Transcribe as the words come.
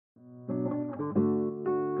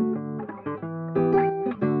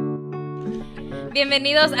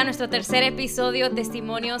Bienvenidos a nuestro tercer episodio,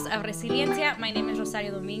 Testimonios of Resiliencia. My name is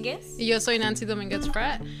Rosario Dominguez. Yo soy Nancy Dominguez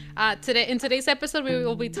Fret. In today's episode, we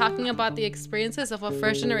will be talking about the experiences of a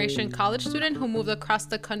first-generation college student who moved across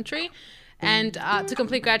the country and to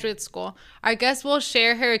complete graduate school. Our guest will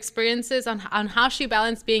share her experiences on how she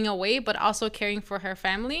balanced being away but also caring for her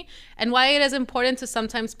family, and why it is important to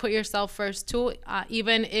sometimes put yourself first too,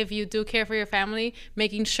 even if you do care for your family,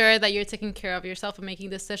 making sure that you're taking care of yourself and making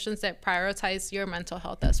decisions that prioritize your mental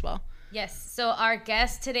health as well. Yes, so our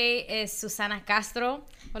guest today is Susana Castro.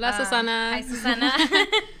 Hola, Susana. Hi, Susana.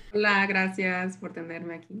 Hola, gracias por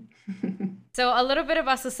tenerme aquí. So a little bit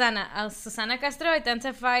about Susana. Susana Castro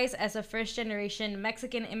identifies as a first-generation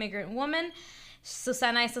Mexican immigrant woman.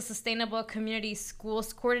 Susana is a Sustainable Community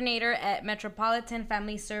Schools Coordinator at Metropolitan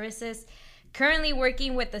Family Services, currently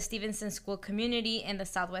working with the Stevenson School community in the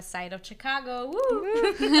southwest side of Chicago. Woo!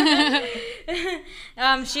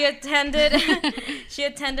 She attended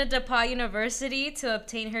DePaul University to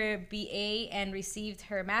obtain her BA and received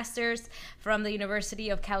her master's from the University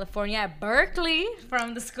of California at Berkeley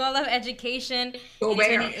from the School of Education in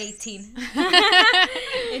 2018.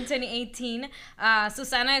 In 2018,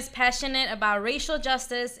 Susana is passionate about racial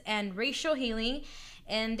justice and racial healing,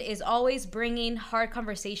 and is always bringing hard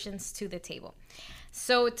conversations to the table.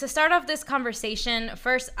 So to start off this conversation,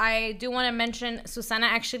 first, I do want to mention Susana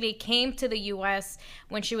actually came to the U.S.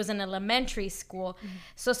 when she was in elementary school. Mm-hmm.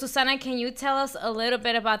 So Susana, can you tell us a little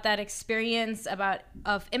bit about that experience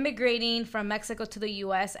of immigrating from Mexico to the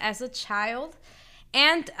U.S. as a child?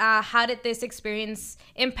 And how did this experience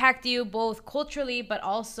impact you both culturally but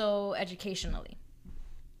also educationally?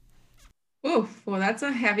 Oof, well, that's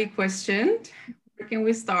a heavy question. Where can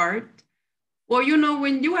we start? Well,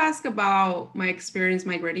 when you ask about my experience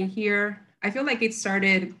migrating here, I feel like it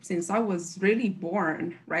started since I was really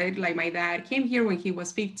born, right? Like my dad came here when he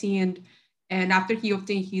was 15, and after he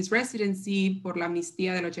obtained his residency por la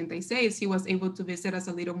amnistía del 86, he was able to visit us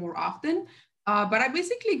a little more often. But I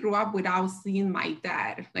basically grew up without seeing my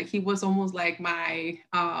dad. Like he was almost like my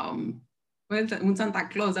un Santa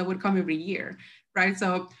Claus that would come every year, right?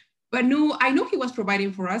 So, but no, I knew he was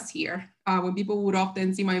providing for us here. When people would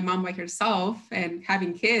often see my mom by herself and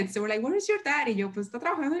having kids, they were like, "Where is your dad?" Y yo, pues está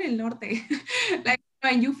trabajando en el norte. Like,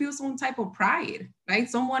 and you feel some type of pride, right?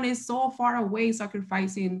 Someone is so far away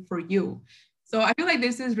sacrificing for you. So I feel like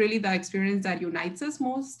this is really the experience that unites us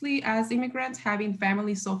mostly as immigrants, having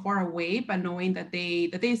families so far away, but knowing that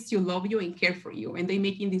they still love you and care for you, and they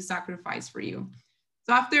making this sacrifice for you.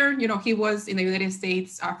 So after, he was in the United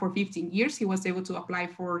States for 15 years, he was able to apply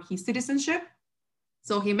for his citizenship.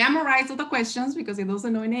 So he memorized all the questions because he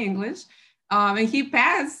doesn't know any English. And he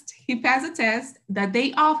passed the test. The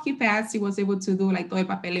day off he passed, he was able to do like todo el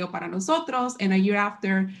papeleo para nosotros. And a year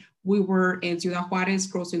after, we were in Ciudad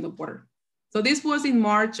Juárez crossing the border. So this was in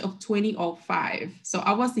March of 2005. So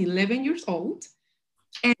I was 11 years old.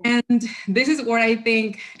 And this is where I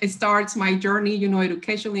think it starts my journey,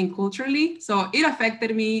 educationally and culturally. So it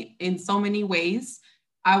affected me in so many ways.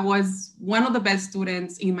 I was one of the best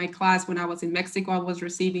students in my class when I was in Mexico. I was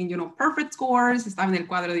receiving, perfect scores. Estaba en el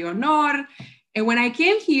cuadro de honor. And when I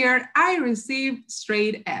came here, I received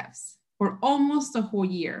straight Fs for almost a whole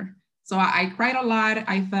year. So I cried a lot.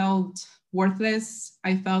 I felt worthless.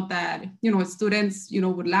 I felt that, students,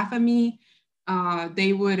 would laugh at me.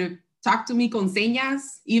 They would talk to me con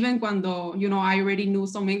señas, even cuando, I already knew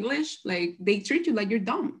some English. Like, they treat you like you're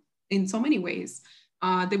dumb in so many ways.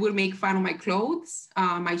 They would make fun of my clothes,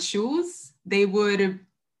 my shoes. They would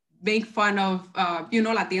make fun of, la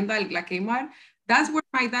tienda del La Kmart. That's where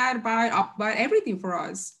my dad bought everything for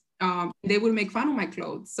us. They would make fun of my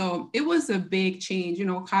clothes. So it was a big change,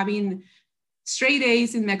 having straight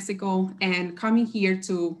A's in Mexico and coming here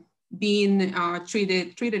to being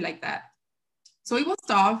treated like that. So it was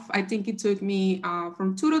tough. I think it took me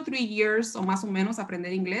from 2 to 3 years, o más o menos, aprender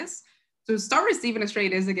inglés to start receiving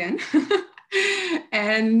straight A's again.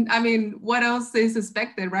 And I mean, what else is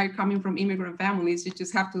expected, right? Coming from immigrant families, you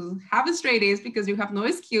just have to have a straight A's because you have no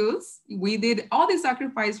excuse. We did all the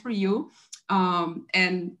sacrifice for you,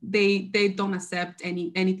 and they don't accept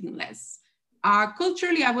anything less.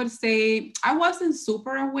 Culturally, I would say I wasn't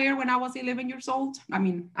super aware when I was 11 years old. I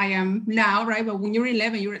mean, I am now, right? But when you're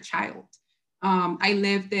 11, you're a child. I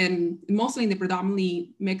lived mostly in the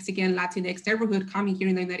predominantly Mexican Latinx neighborhood coming here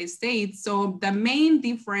in the United States. So the main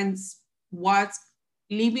difference was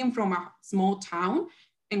living from a small town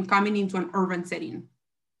and coming into an urban setting.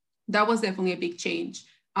 That was definitely a big change.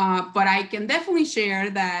 But I can definitely share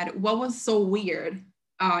that what was so weird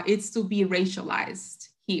is to be racialized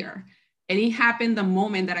here. And it happened the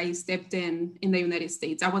moment that I stepped in the United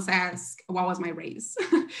States. I was asked, what was my race?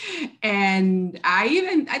 And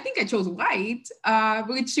I think I chose white,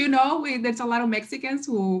 which, there's a lot of Mexicans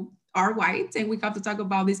who are white, and we have to talk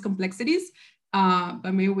about these complexities.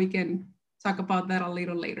 But maybe we can talk about that a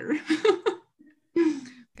little later.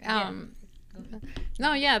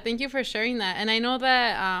 No, yeah, thank you for sharing that. And I know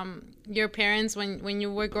that your parents, when you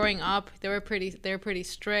were growing up, they were pretty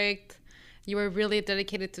strict. You were really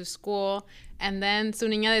dedicated to school, and then su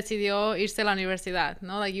niña decidió irse a la universidad,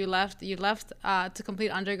 no? Like you left to complete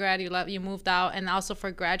undergrad, you moved out, and also for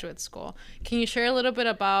graduate school. Can you share a little bit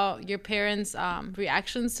about your parents'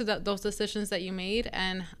 reactions to those decisions that you made,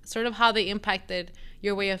 and sort of how they impacted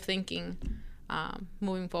your way of thinking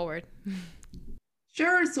moving forward?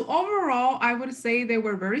 Sure. So overall, I would say they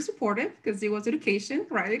were very supportive because it was education,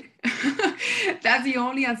 right? That's the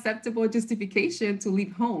only acceptable justification to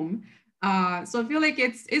leave home. So I feel like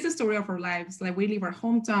it's a story of our lives. Like we leave our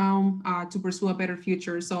hometown to pursue a better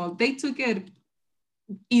future. So they took it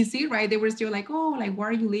easy, right? They were still like, oh, like, why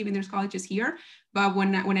are you leaving? There's colleges here. But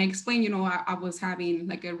when I explained, I was having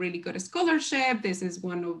like a really good scholarship. This is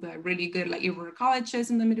one of the really good like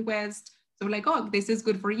colleges in the Midwest. So like, oh, this is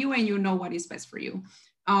good for you and you know what is best for you.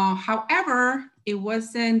 However, it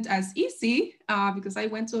wasn't as easy because I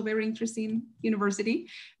went to a very interesting university.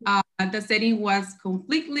 The setting was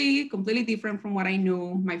completely different from what I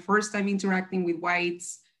knew. My first time interacting with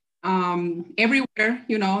whites everywhere,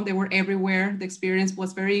 they were everywhere. The experience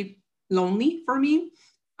was very lonely for me.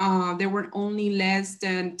 There were only less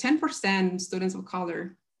than 10% students of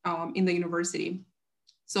color in the university.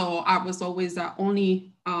 So I was always the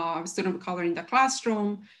only student of color in the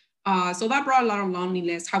classroom. So that brought a lot of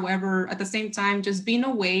loneliness. However, at the same time, just being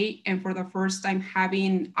away and for the first time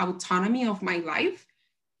having autonomy of my life,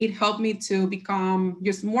 it helped me to become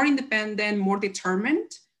just more independent, more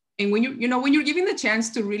determined. And when you're given the chance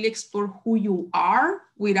to really explore who you are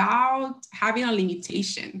without having a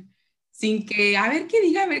limitation, sin que, a ver qué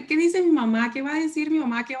diga, a ver qué dice mi mamá, qué va a decir mi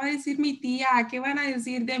mamá, qué va a decir mi tía, qué van a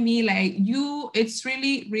decir de mí. Like it's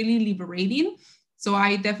really, really liberating. So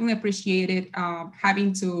I definitely appreciated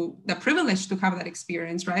having the privilege to have that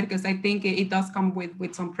experience, right? Because I think it does come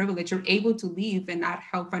with some privilege. You're able to leave and not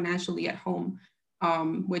help financially at home,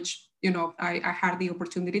 which, I had the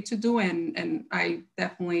opportunity to do, and I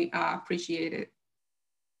definitely appreciate it.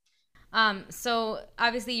 So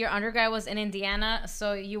obviously your undergrad was in Indiana,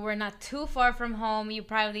 so you were not too far from home. You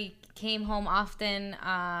probably came home often,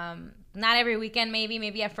 not every weekend,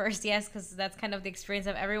 maybe at first, yes, because that's kind of the experience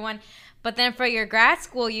of everyone. But then for your grad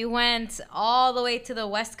school, you went all the way to the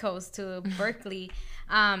West Coast, to Berkeley.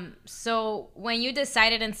 So when you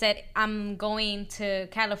decided and said, I'm going to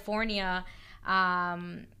California,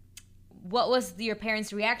 what was your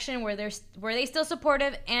parents' reaction? Were they still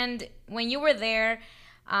supportive? And when you were there,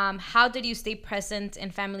 how did you stay present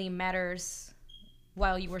in family matters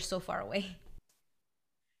while you were so far away?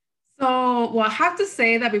 So, well, I have to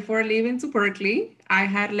say that before leaving to Berkeley, I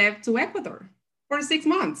had left to Ecuador for 6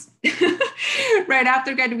 months right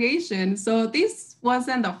after graduation. So this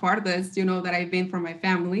wasn't the farthest, that I've been from my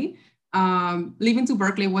family. Leaving to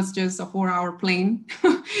Berkeley was just a 4-hour plane.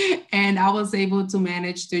 And I was able to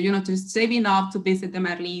manage to save enough to visit them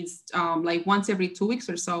at least like once every 2 weeks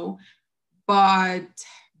or so. But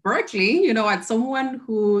Berkeley, as someone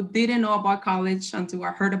who didn't know about college until I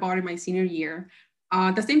heard about it my senior year,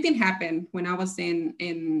 the same thing happened when I was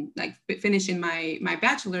in like finishing my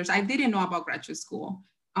bachelor's. I didn't know about graduate school.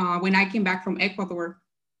 When I came back from Ecuador,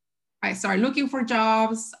 I started looking for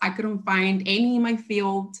jobs. I couldn't find any in my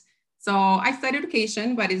field. So I studied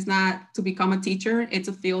education, but it's not to become a teacher. It's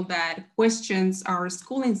a field that questions our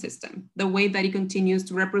schooling system, the way that it continues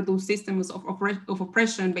to reproduce systems of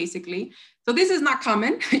oppression, basically. So this is not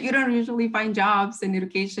common. You don't usually find jobs in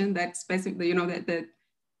education that specifically, that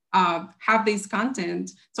have this content.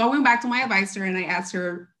 So I went back to my advisor and I asked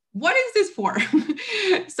her, what is this for?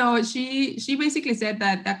 So she basically said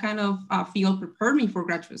that kind of field prepared me for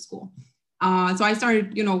graduate school. So I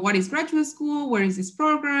started, what is graduate school? Where is this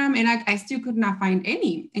program? And I still could not find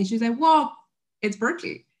any. And she's like, well, it's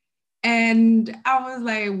Berkeley. And I was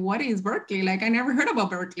like, what is Berkeley? Like, I never heard about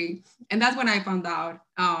Berkeley. And that's when I found out.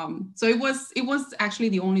 So it was actually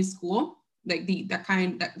the only school, like the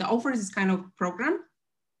offers this kind of program.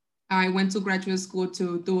 I went to graduate school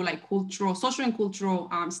to do like social and cultural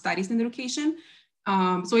studies in education.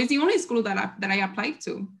 So it's the only school that I applied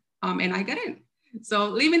to, and I got in. So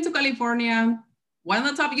leaving to California, one of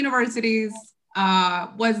the top universities,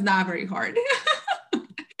 was not very hard.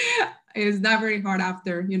 It was not very hard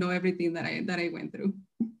after, everything that I went through.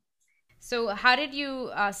 So how did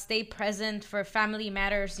you stay present for family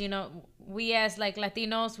matters, we as like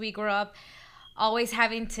Latinos, we grow up always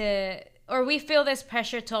having to, or we feel this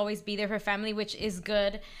pressure to always be there for family, which is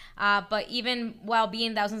good. But even while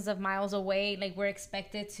being thousands of miles away, like we're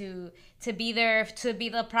expected to be there, to be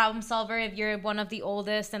the problem solver. If you're one of the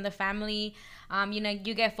oldest in the family, you know,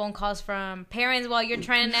 you get phone calls from parents while you're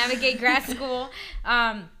trying to navigate grad school.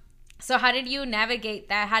 So how did you navigate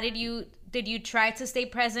that? Did you try to stay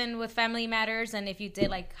present with family matters? And if you did,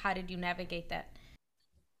 like, how did you navigate that?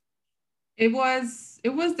 It was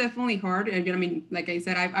definitely hard. You know, I mean, like I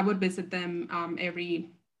said, I would visit them every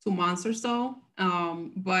 2 months or so.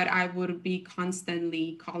 But I would be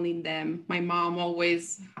constantly calling them. My mom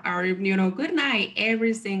always are, you know, good night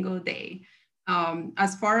every single day.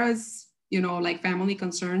 As far as, you know, like family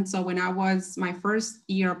concerned. So when I was my first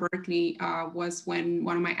year at Berkeley was when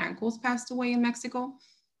one of my uncles passed away in Mexico.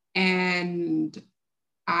 And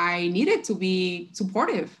I needed to be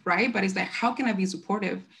supportive, right? But it's like, how can I be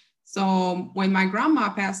supportive? So when my grandma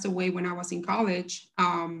passed away when I was in college,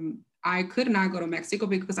 I could not go to Mexico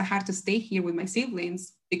because I had to stay here with my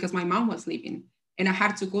siblings because my mom was leaving. And I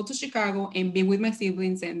had to go to Chicago and be with my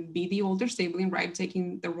siblings and be the older sibling, right?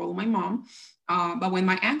 Taking the role of my mom. But when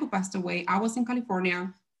my uncle passed away, I was in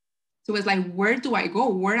California. So it's like, where do I go?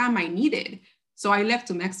 Where am I needed? So I left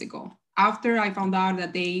to Mexico. After I found out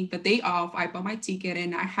that the day off, I bought my ticket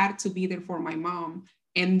and I had to be there for my mom.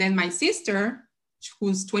 And then my sister,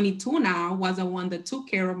 who's 22 now, was the one that took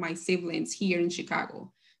care of my siblings here in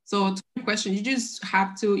Chicago. So to your question, you just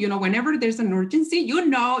have to, you know, whenever there's an urgency, you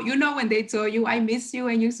know, when they tell you, I miss you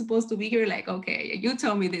and you're supposed to be here, like, okay, you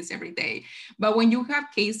tell me this every day. But when you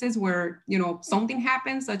have cases where, you know, something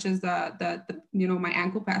happens, such as you know, my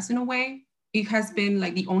uncle passing away, it has been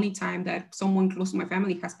like the only time that someone close to my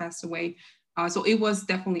family has passed away. So it was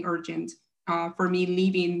definitely urgent for me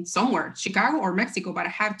leaving somewhere, Chicago or Mexico, but I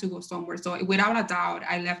had to go somewhere. So without a doubt,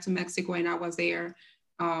 I left to Mexico and I was there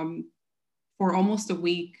for almost a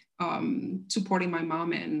week, supporting my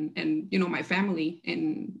mom and you know, my family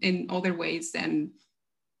in other ways. And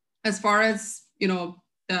as far as, you know,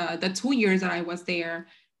 the 2 years that I was there,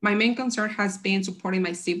 my main concern has been supporting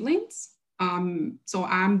my siblings. So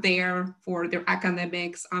I'm there for their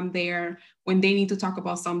academics. I'm there when they need to talk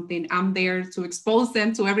about something. I'm there to expose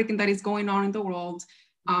them to everything that is going on in the world.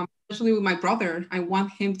 Especially with my brother, I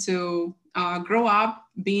want him to grow up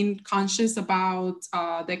being conscious about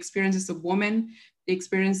the experiences of women, the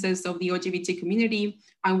experiences of the LGBT community.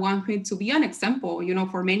 I want him to be an example, you know,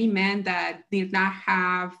 for many men that did not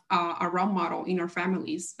have a role model in our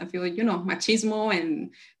families. I feel like, you know, machismo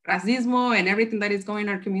and racismo and everything that is going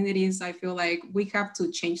in our communities, I feel like we have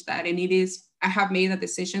to change that. And I have made a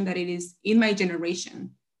decision that it is in my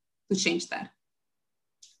generation to change that.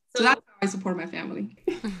 So that's how I support my family.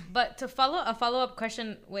 But to follow-up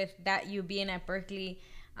question with that, you being at Berkeley,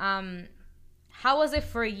 how was it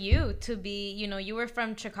for you to be, you know, you were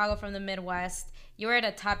from Chicago, from the Midwest, you were at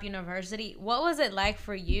a top university. What was it like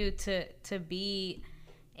for you to be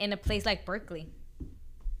in a place like Berkeley?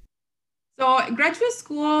 So graduate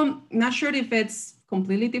school, not sure if it's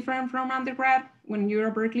completely different from undergrad when you're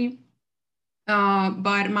at Berkeley,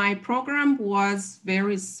 but my program was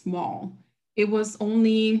very small. It was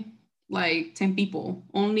only like 10 people,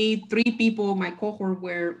 only 3 people, my cohort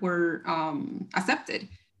were accepted.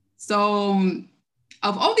 So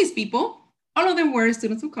of all these people, all of them were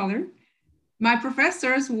students of color. My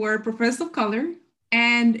professors were professors of color.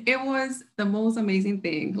 And it was the most amazing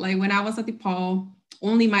thing. Like when I was at DePaul,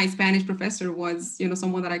 only my Spanish professor was, you know,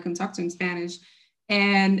 someone that I can talk to in Spanish.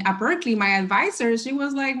 And at Berkeley, my advisor, she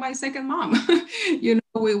was like my second mom. You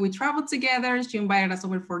know, we traveled together. She invited us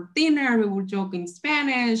over for dinner. We would joke in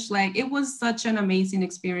Spanish. Like it was such an amazing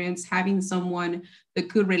experience having someone that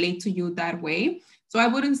could relate to you that way. So I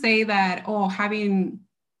wouldn't say that, oh, having,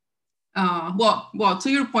 well, to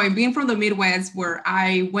your point, being from the Midwest, where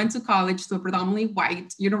I went to college to a predominantly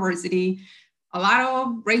white university, a lot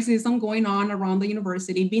of racism going on around the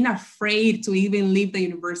university, being afraid to even leave the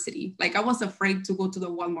university. Like I was afraid to go to the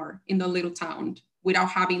Walmart in the little town without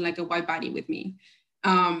having like a white body with me.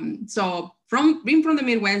 So from being from the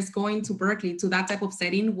Midwest, going to Berkeley to that type of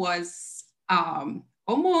setting was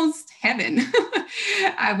almost heaven.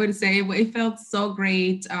 I would say it felt so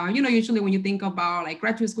great. You know, usually when you think about like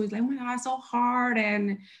graduate school, it's like, oh my God, so hard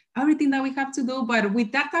and everything that we have to do. But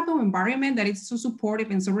with that type of environment that is so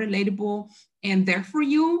supportive and so relatable and there for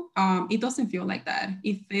you, it doesn't feel like that.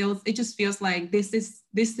 It just feels like this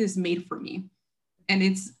is made for me. And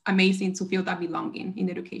it's amazing to feel that belonging in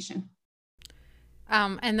education.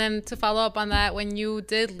 And then to follow up on that, when you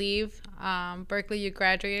did leave Berkeley, you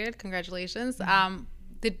graduated. Congratulations.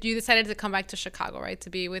 Did you decided to come back to Chicago, right,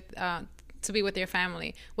 to be with to be with your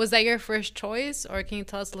family. Was that your first choice, or can you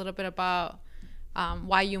tell us a little bit about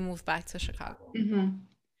why you moved back to Chicago? Mm-hmm.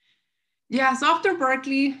 Yeah, so after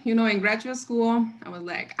Berkeley, in graduate school, I was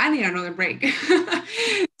like, I need another break.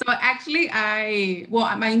 So actually,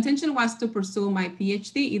 my intention was to pursue my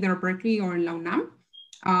PhD either at Berkeley or in La UNAM.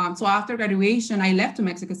 So after graduation, I left to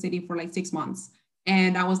Mexico City for like 6 months.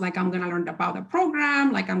 And I was like, I'm going to learn about the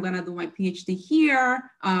program. Like, I'm going to do my PhD here.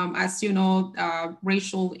 As you know,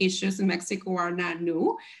 racial issues in Mexico are not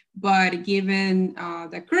new. But given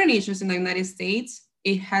the current issues in the United States,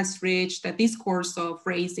 it has reached the discourse of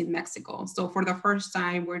race in Mexico. So for the first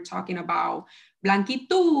time, we're talking about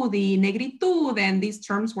blanquitud, negritude, and these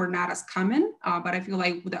terms were not as common. But I feel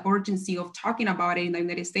like the urgency of talking about it in the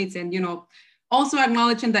United States and, also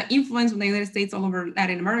acknowledging the influence of the United States all over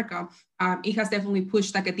Latin America, it has definitely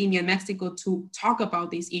pushed academia in Mexico to talk about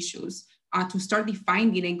these issues, to start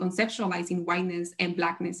defining and conceptualizing whiteness and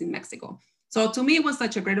Blackness in Mexico. So to me, it was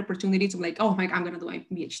such a great opportunity to like, oh my, I'm gonna do my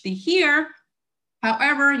PhD here.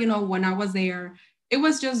 However, when I was there, it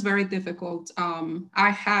was just very difficult.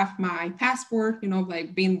 I have my passport,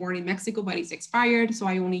 like being born in Mexico, but it's expired. So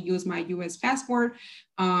I only use my US passport.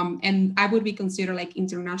 And I would be considered like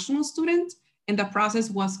international student. And the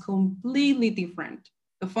process was completely different.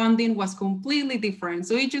 The funding was completely different.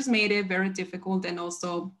 So it just made it very difficult. And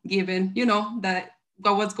also given, that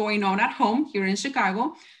what was going on at home here in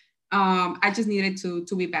Chicago, I just needed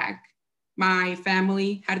to be back. My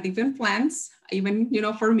family had different plans, even,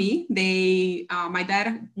 for me. My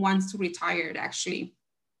dad wants to retire actually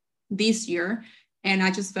this year. And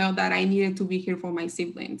I just felt that I needed to be here for my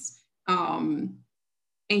siblings. And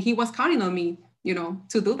he was counting on me,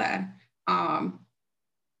 to do that.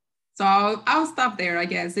 So I'll stop there, I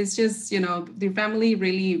guess. It's just, the family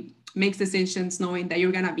really makes decisions knowing that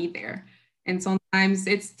you're gonna be there. And sometimes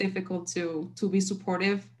it's difficult to be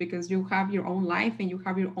supportive because you have your own life and you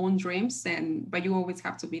have your own dreams, but you always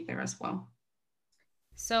have to be there as well.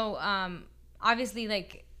 So obviously,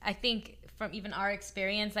 like, I think from even our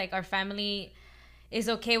experience, like our family is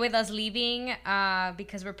okay with us leaving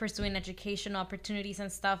because we're pursuing educational opportunities and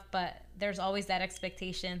stuff, but there's always that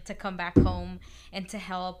expectation to come back home and to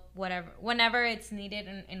help whenever it's needed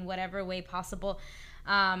in whatever way possible.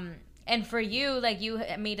 And for you, like, you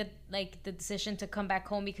made the decision to come back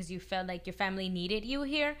home because you felt like your family needed you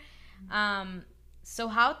here. So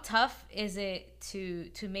how tough is it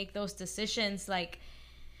to make those decisions? Like,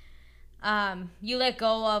 you let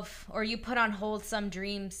go of, or you put on hold some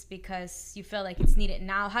dreams because you feel like it's needed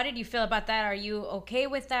now. How did you feel about that? Are you okay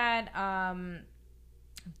with that?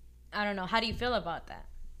 I don't know. How do you feel about that?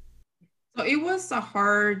 So it was a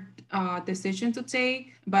hard decision to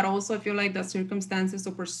take, but also I feel like the circumstances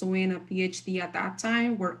of pursuing a PhD at that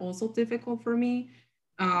time were also difficult for me.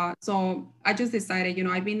 So I just decided,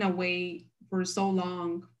 I've been away for so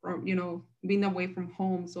long from, being away from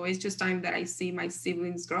home. So it's just time that I see my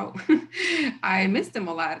siblings grow. I miss them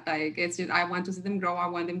a lot. Like, it's just, I want to see them grow. I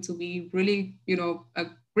want them to be really,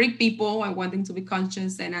 great people. I want them to be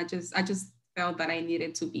conscious. And I just felt that I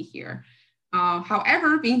needed to be here.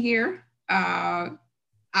 However, being here,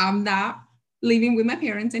 I'm not living with my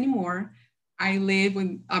parents anymore. I live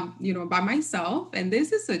with, by myself, and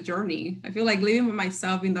this is a journey. I feel like living with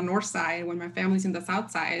myself in the north side when my family's in the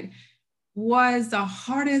south side was the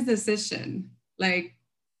hardest decision. Like,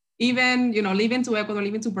 even, leaving to Ecuador,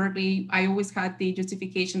 leaving to Berkeley, I always had the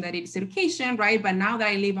justification that it's education, right? But now that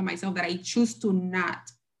I live by myself, that I choose to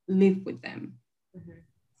not live with them,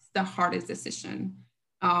 it's the hardest decision.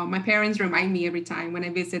 My parents remind me every time when I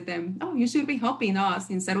visit them, oh, you should be helping us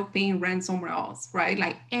instead of paying rent somewhere else, right?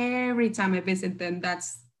 Like, every time I visit them,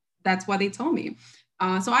 that's what they told me.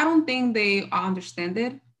 So I don't think they understand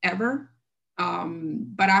it ever,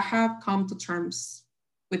 but I have come to terms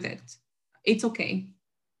with it. It's okay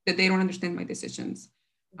that they don't understand my decisions.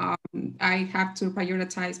 I have to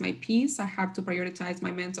prioritize my peace. I have to prioritize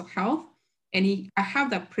my mental health. And I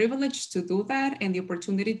have the privilege to do that and the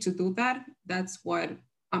opportunity to do that. That's what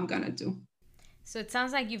I'm gonna do. So it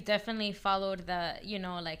sounds like you've definitely followed the,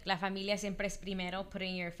 like, la familia siempre es primero,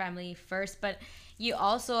 putting your family first, but you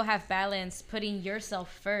also have balanced putting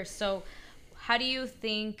yourself first. So how do you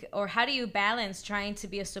think, or how do you balance trying to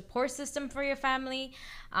be a support system for your family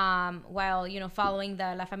while, following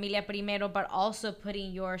the la familia primero, but also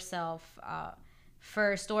putting yourself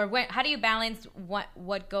first? Or how do you balance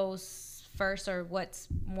what goes first or what's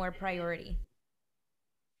more priority?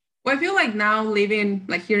 Well, I feel like now living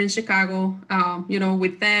like here in Chicago,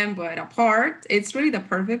 with them, but apart, it's really the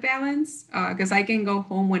perfect balance because I can go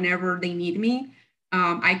home whenever they need me.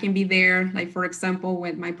 I can be there, like, for example,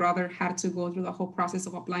 when my brother had to go through the whole process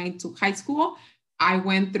of applying to high school, I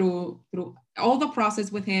went through all the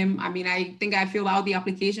process with him. I mean, I think I filled out the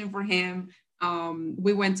application for him.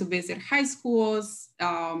 We went to visit high schools.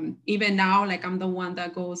 Even now, like I'm the one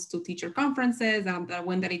that goes to teacher conferences. I'm the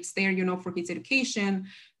one that is there, for his education.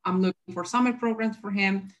 I'm looking for summer programs for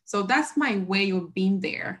him. So that's my way of being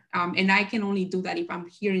there. And I can only do that if I'm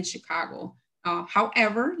here in Chicago.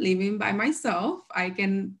 However, living by myself, I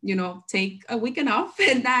can, take a weekend off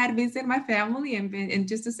and not visit my family and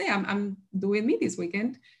just to say, I'm doing me this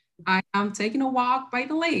weekend. I'm taking a walk by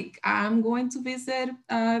the lake. I'm going to visit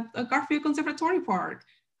a Garfield Conservatory Park.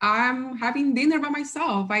 I'm having dinner by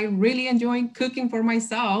myself. I really enjoy cooking for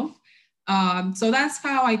myself. So that's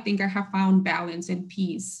how I think I have found balance and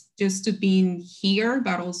peace, just to being here,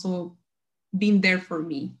 but also being there for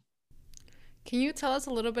me. Can you tell us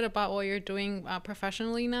a little bit about what you're doing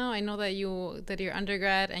professionally now? I know that you did your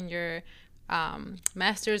undergrad and your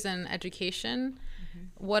master's in education.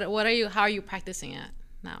 How are you practicing it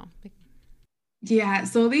now? Yeah,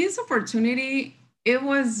 so this opportunity, it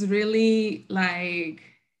was really like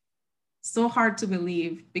so hard to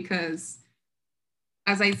believe because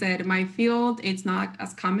as I said, my field, it's not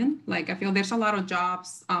as common. Like I feel there's a lot of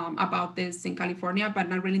jobs about this in California, but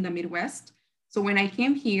not really in the Midwest. So when I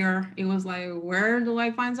came here, it was like, where do I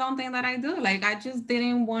find something that I do? Like, I just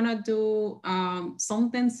didn't want to do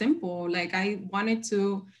something simple. Like I wanted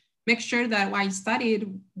to make sure that what I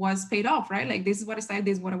studied was paid off, right? Like this is what I studied,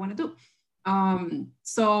 this is what I want to do.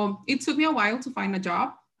 So it took me a while to find a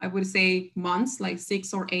job. I would say months, like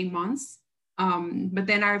 6 or 8 months. But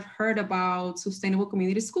then I've heard about sustainable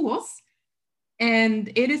community schools,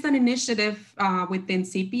 and it is an initiative within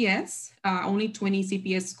CPS. Only 20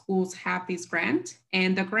 CPS schools have this grant,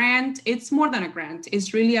 and the grant, it's more than a grant.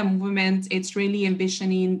 It's really a movement. It's really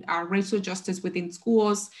envisioning racial justice within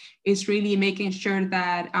schools. It's really making sure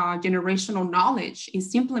that generational knowledge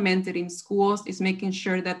is implemented in schools. It's making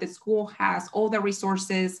sure that the school has all the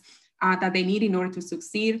resources that they need in order to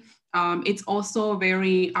succeed. It's also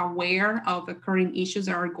very aware of the current issues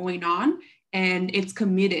that are going on, and it's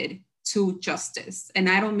committed to justice. And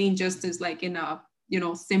I don't mean justice like in a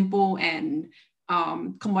simple and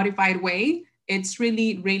commodified way. It's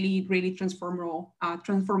really, really, really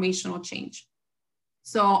transformational change.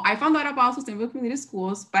 So I found out about sustainable community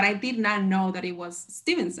schools, but I did not know that it was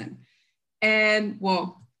Stevenson. And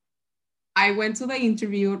well, I went to the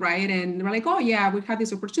interview, right? And we're like, oh yeah, we have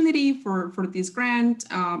this opportunity for this grant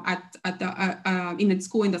in a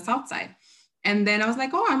school in the South Side. And then I was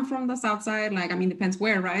like, oh, I'm from the South Side. Like, I mean, depends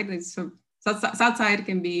where, right? So South Side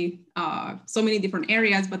can be so many different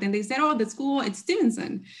areas, but then they said, oh, the school, it's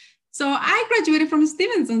Stevenson. So I graduated from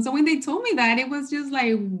Stevenson. So when they told me that, it was just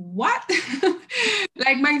like, what?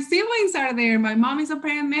 Like my siblings are there. My mom is a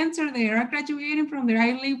parent mentor there. I graduated from there.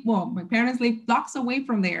 My parents live blocks away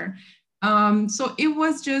from there. So it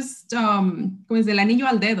was just, como es el anillo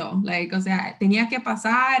al dedo, like, o sea, tenía que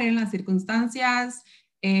pasar en las circunstancias,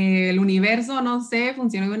 el universo, no sé,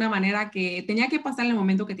 funcionó de una manera que tenía que pasar en el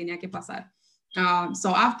momento que tenía que pasar.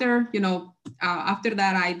 So after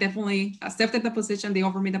that, I definitely accepted the position. They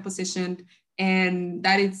offered me the position, and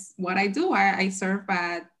that is what I do. I serve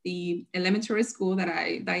at the elementary school that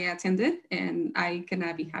I attended, and I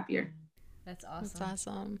cannot be happier. That's awesome. That's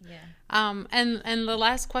awesome. Yeah. And the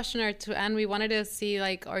last question or to end, we wanted to see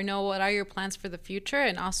or know what are your plans for the future,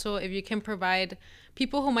 and also if you can provide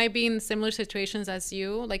people who might be in similar situations as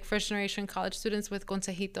you, like first generation college students, with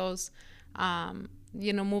consejitos,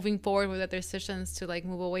 moving forward with their decisions to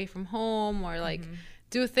move away from home or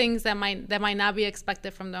do things that might not be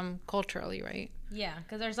expected from them culturally, right? Yeah,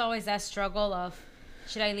 because there's always that struggle of,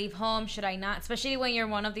 should I leave home? Should I not? Especially when you're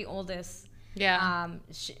one of the oldest. Yeah.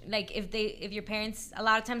 If your parents, a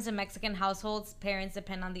lot of times in Mexican households, parents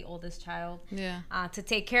depend on the oldest child. Yeah. To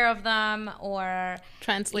take care of them or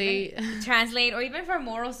translate, or even for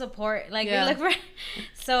moral support. Yeah. We look for.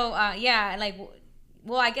 So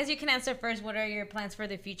well, I guess you can answer first. What are your plans for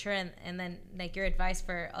the future, and then your advice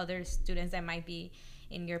for other students that might be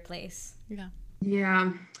in your place? Yeah.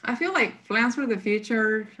 Yeah, I feel like plans for the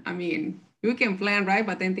future. I mean, you can plan, right?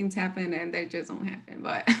 But then things happen and they just don't happen.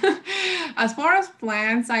 But as far as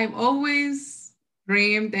plans, I've always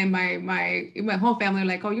dreamed, and my whole family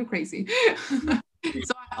like, oh, you're crazy. So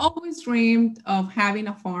I always dreamed of having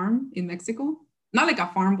a farm in Mexico. Not like a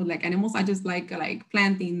farm with animals. I just like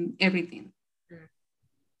planting everything.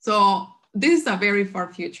 So this is a very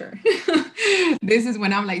far future. This is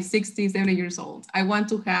when I'm 60, 70 years old. I want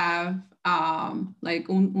to have un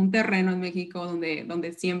terreno en México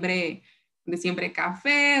donde siembre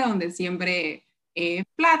café, donde siembre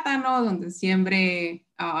plátano, donde siembre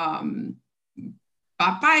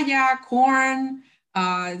papaya, corn,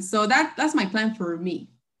 So that's my plan for me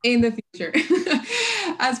in the future.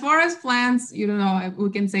 As far as plans, you know, we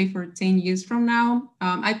can say for 10 years from now,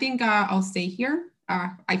 I think I'll stay here.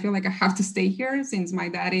 I feel like I have to stay here since my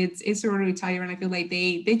dad is already retired, and I feel like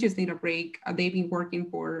they just need a break. They've been working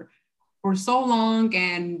for so long,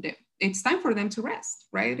 and it's time for them to rest,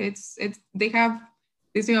 right? They have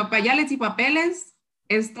this, you know, pañales y papeles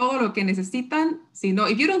es todo lo que necesitan. Si no,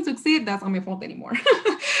 if you don't succeed, that's not my fault anymore.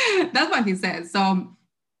 That's what he says. So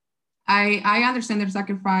I understand their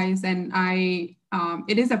sacrifice, and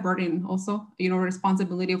it is a burden also, you know,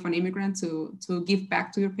 responsibility of an immigrant to give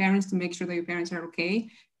back to your parents, to make sure that your parents are okay.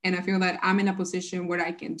 And I feel that I'm in a position where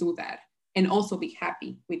I can do that and also be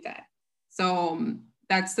happy with that. So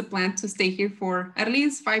that's the plan, to stay here for at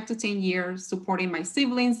least 5 to 10 years, supporting my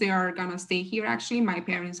siblings. They are gonna stay here. Actually, my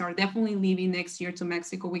parents are definitely leaving next year to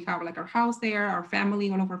Mexico. We have like our house there, our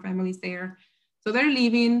family, all of our families there. So they're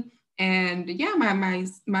leaving. And yeah,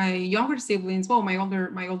 my younger siblings, well, my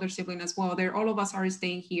older sibling as well, all of us are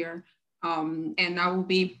staying here. And I will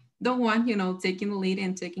be the one, you know, taking the lead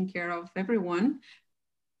and taking care of everyone,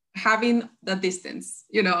 having the distance,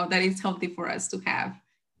 you know, that is healthy for us to have.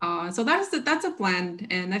 So that's a plan.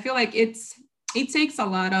 And I feel like it takes a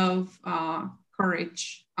lot of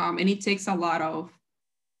courage, and it takes a lot of,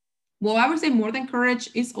 well, I would say more than courage,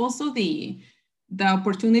 is also the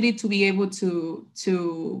opportunity to be able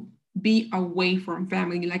to be away from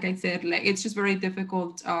family. Like I said, like it's just very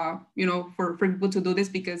difficult, you know, for people to do this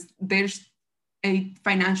because there's a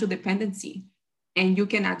financial dependency, and you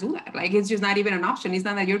cannot do that. Like it's just not even an option. It's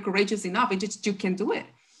not that you're courageous enough. It's just you can do it.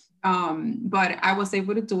 But I was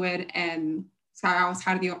able to do it, and so I was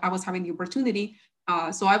having the opportunity.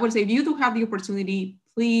 So I would say, if you do have the opportunity,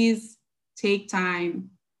 please take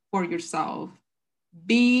time for yourself.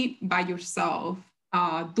 Be by yourself.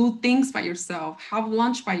 Do things by yourself, have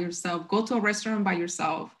lunch by yourself, go to a restaurant by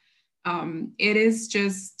yourself. It is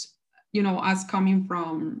just, you know, us coming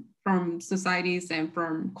from societies and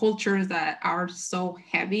from cultures that are so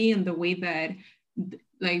heavy in the way that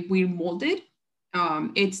like we're molded.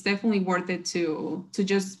 It's definitely worth it to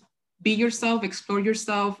just be yourself, explore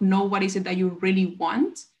yourself, know what is it that you really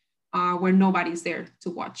want, where nobody's there to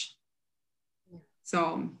watch.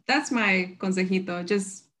 So that's my consejito.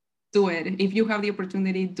 Just do it. If you have the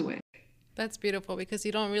opportunity, do it. That's beautiful, because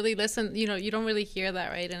you don't really listen, you know, you don't really hear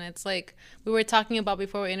that, right? And it's like we were talking about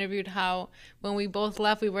before we interviewed, how when we both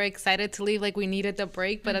left, we were excited to leave, like we needed the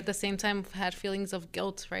break, but at the same time had feelings of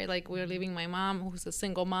guilt, right? Like we were leaving my mom, who's a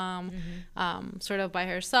single mom, sort of by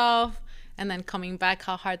herself, and then coming back,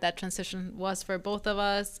 how hard that transition was for both of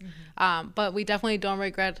us. But we definitely don't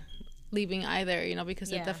regret leaving either, you know,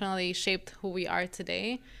 because it definitely shaped who we are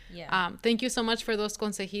today. Thank you so much for those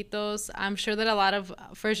consejitos. I'm sure that a lot of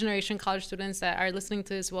first generation college students that are listening to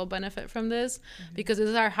this will benefit from this, because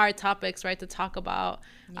these are hard topics, right, to talk about.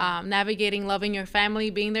 Navigating loving your family,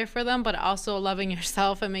 being there for them, but also loving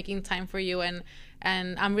yourself and making time for you. And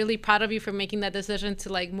I'm really proud of you for making that decision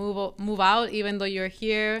to like move out, even though you're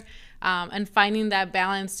here, and finding that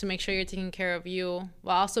balance to make sure you're taking care of you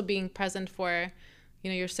while also being present for, you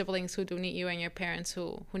know, your siblings who do need you, and your parents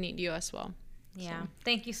who need you as well. Yeah. So.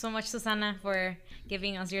 Thank you so much, Susana, for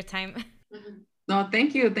giving us your time. No,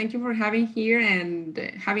 thank you. Thank you for having me here. And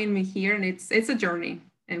it's a journey,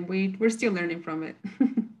 and we're still learning from it.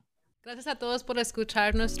 Gracias a todos por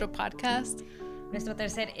escuchar nuestro podcast. Nuestro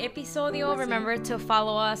tercer episodio. Remember to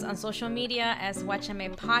follow us on social media as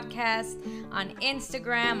Guachame Podcast, on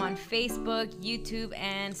Instagram, on Facebook, YouTube,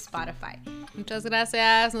 and Spotify. Muchas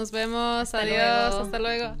gracias. Nos vemos. Adiós. Hasta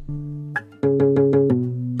luego.